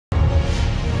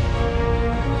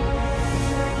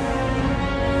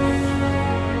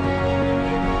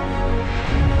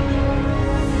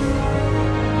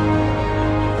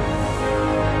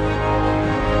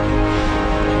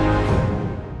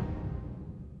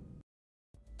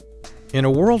In a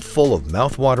world full of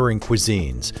mouth-watering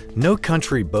cuisines, no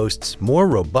country boasts more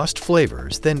robust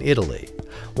flavors than Italy.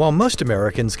 While most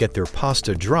Americans get their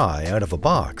pasta dry out of a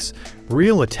box,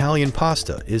 real Italian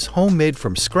pasta is homemade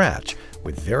from scratch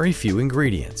with very few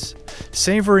ingredients.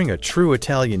 Savoring a true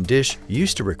Italian dish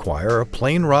used to require a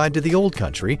plane ride to the old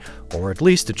country or at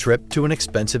least a trip to an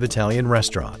expensive Italian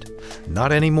restaurant.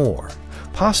 Not anymore.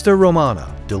 Pasta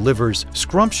Romana delivers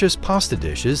scrumptious pasta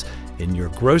dishes in your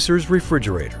grocer's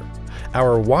refrigerator.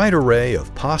 Our wide array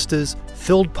of pastas,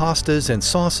 filled pastas, and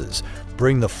sauces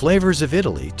bring the flavors of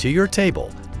Italy to your table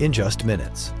in just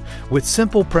minutes. With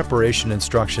simple preparation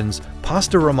instructions,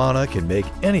 Pasta Romana can make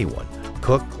anyone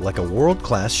cook like a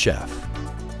world-class chef.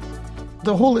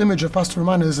 The whole image of Pasta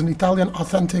Romana is an Italian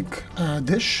authentic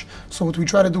dish. So what we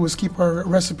try to do is keep our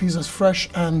recipes as fresh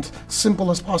and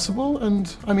simple as possible,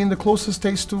 and I mean the closest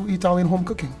taste to Italian home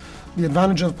cooking. The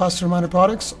advantage of Pasta Romana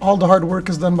products, all the hard work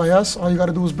is done by us. All you got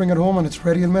to do is bring it home and it's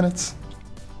ready in minutes.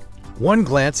 One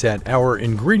glance at our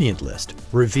ingredient list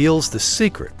reveals the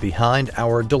secret behind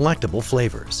our delectable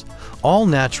flavors. All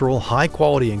natural,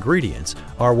 high-quality ingredients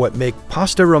are what make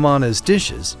Pasta Romana's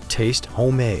dishes taste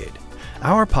homemade.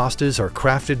 Our pastas are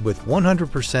crafted with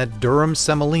 100% durum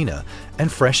semolina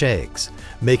and fresh eggs,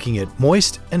 making it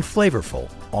moist and flavorful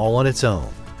all on its own.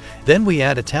 Then we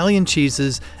add Italian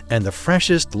cheeses and the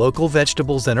freshest local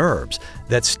vegetables and herbs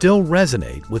that still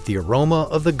resonate with the aroma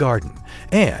of the garden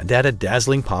and add a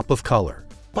dazzling pop of color.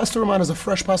 Pasta Romana is a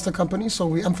fresh pasta company, so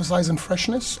we emphasize on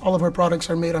freshness. All of our products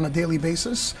are made on a daily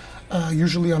basis,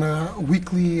 usually on a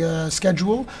weekly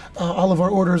schedule. All of our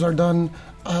orders are done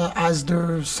as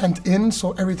they're sent in,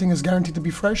 so everything is guaranteed to be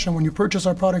fresh. And when you purchase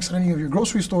our products at any of your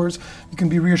grocery stores, you can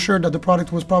be reassured that the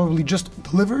product was probably just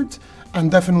delivered and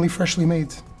definitely freshly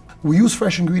made. We use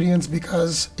fresh ingredients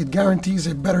because it guarantees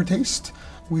a better taste.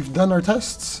 We've done our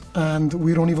tests and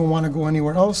we don't even want to go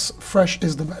anywhere else. Fresh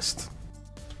is the best.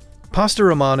 Pasta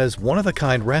Romana's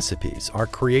one-of-a-kind recipes are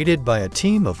created by a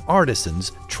team of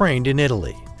artisans trained in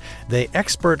Italy. They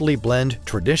expertly blend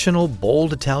traditional,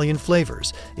 bold Italian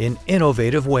flavors in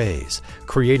innovative ways,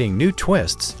 creating new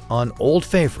twists on old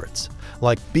favorites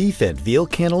like beef and veal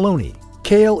cannelloni,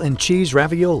 kale and cheese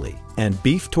ravioli, and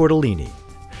beef tortellini.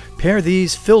 Pair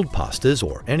these filled pastas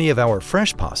or any of our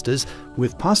fresh pastas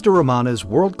with Pasta Romana's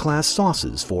world-class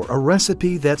sauces for a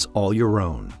recipe that's all your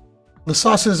own. The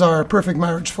sauces are a perfect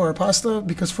marriage for our pasta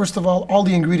because, first of all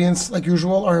the ingredients, like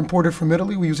usual, are imported from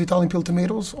Italy. We use Italian peeled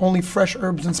tomatoes, only fresh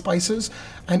herbs and spices,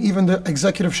 and even the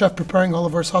executive chef preparing all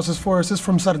of our sauces for us is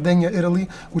from Sardinia, Italy,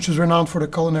 which is renowned for the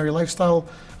culinary lifestyle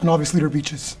and obviously their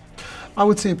beaches. I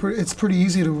would say it's pretty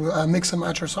easy to mix and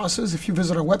match our sauces. If you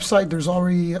visit our website, there's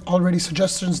already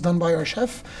suggestions done by our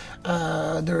chef.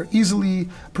 They're easily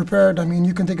prepared. I mean,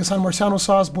 you can take a San Marzano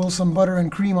sauce, boil some butter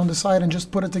and cream on the side and just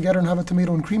put it together and have a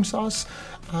tomato and cream sauce.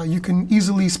 You can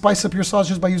easily spice up your sauce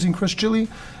just by using crushed chili.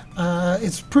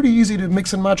 It's pretty easy to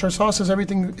mix and match our sauces.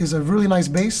 Everything is a really nice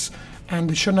base and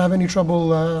you shouldn't have any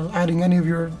trouble adding any of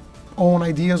your own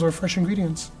ideas or fresh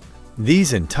ingredients.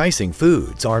 These enticing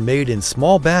foods are made in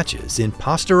small batches in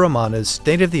Pasta Romana's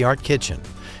state-of-the-art kitchen,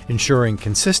 ensuring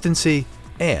consistency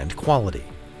and quality.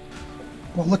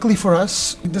 Well, luckily for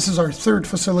us, this is our third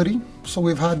facility, so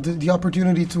we've had the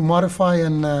opportunity to modify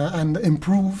and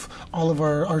improve all of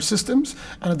our systems.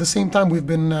 And at the same time, we've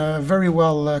been very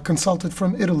well consulted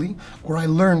from Italy, where I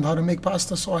learned how to make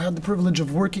pasta. So I had the privilege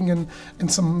of working in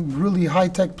some really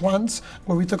high-tech plants,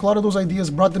 where we took a lot of those ideas,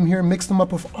 brought them here, mixed them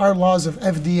up with our laws of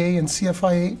FDA and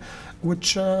CFIA,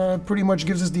 which pretty much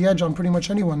gives us the edge on pretty much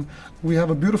anyone. We have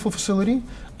a beautiful facility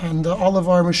and all of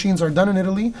our machines are done in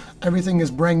Italy. Everything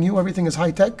is brand new, everything is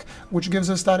high-tech, which gives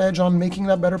us that edge on making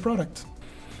that better product.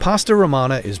 Pasta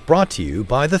Romana is brought to you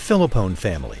by the Filippone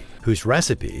family, whose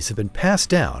recipes have been passed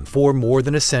down for more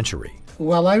than a century.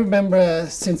 Well, I remember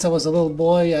since I was a little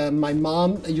boy, my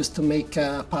mom used to make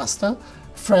pasta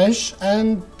fresh,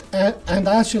 and I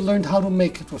actually learned how to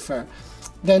make it with her.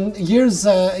 Then years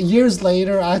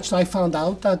later, actually, I found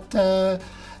out that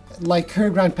like her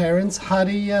grandparents had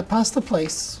a pasta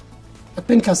place, a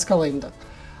Pincas Calenda,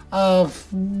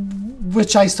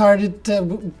 which I started,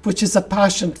 which is a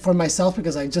passion for myself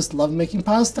because I just love making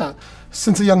pasta.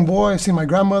 Since a young boy, I've seen my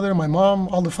grandmother, my mom,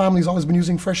 all the family's always been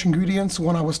using fresh ingredients.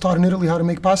 When I was taught in Italy how to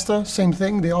make pasta, same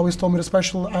thing. They always told me to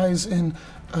specialize in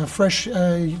fresh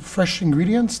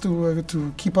ingredients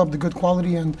to keep up the good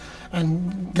quality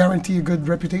and guarantee a good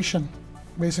reputation.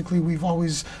 Basically, we've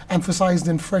always emphasized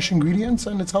in fresh ingredients,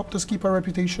 and it's helped us keep our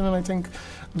reputation, and I think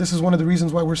this is one of the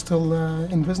reasons why we're still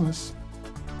in business.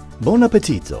 Buon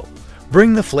appetito!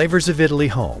 Bring the flavors of Italy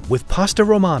home with Pasta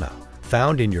Romana,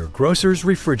 found in your grocer's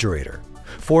refrigerator.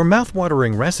 For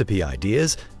mouthwatering recipe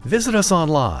ideas, visit us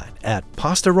online at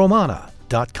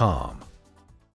pastaromana.com.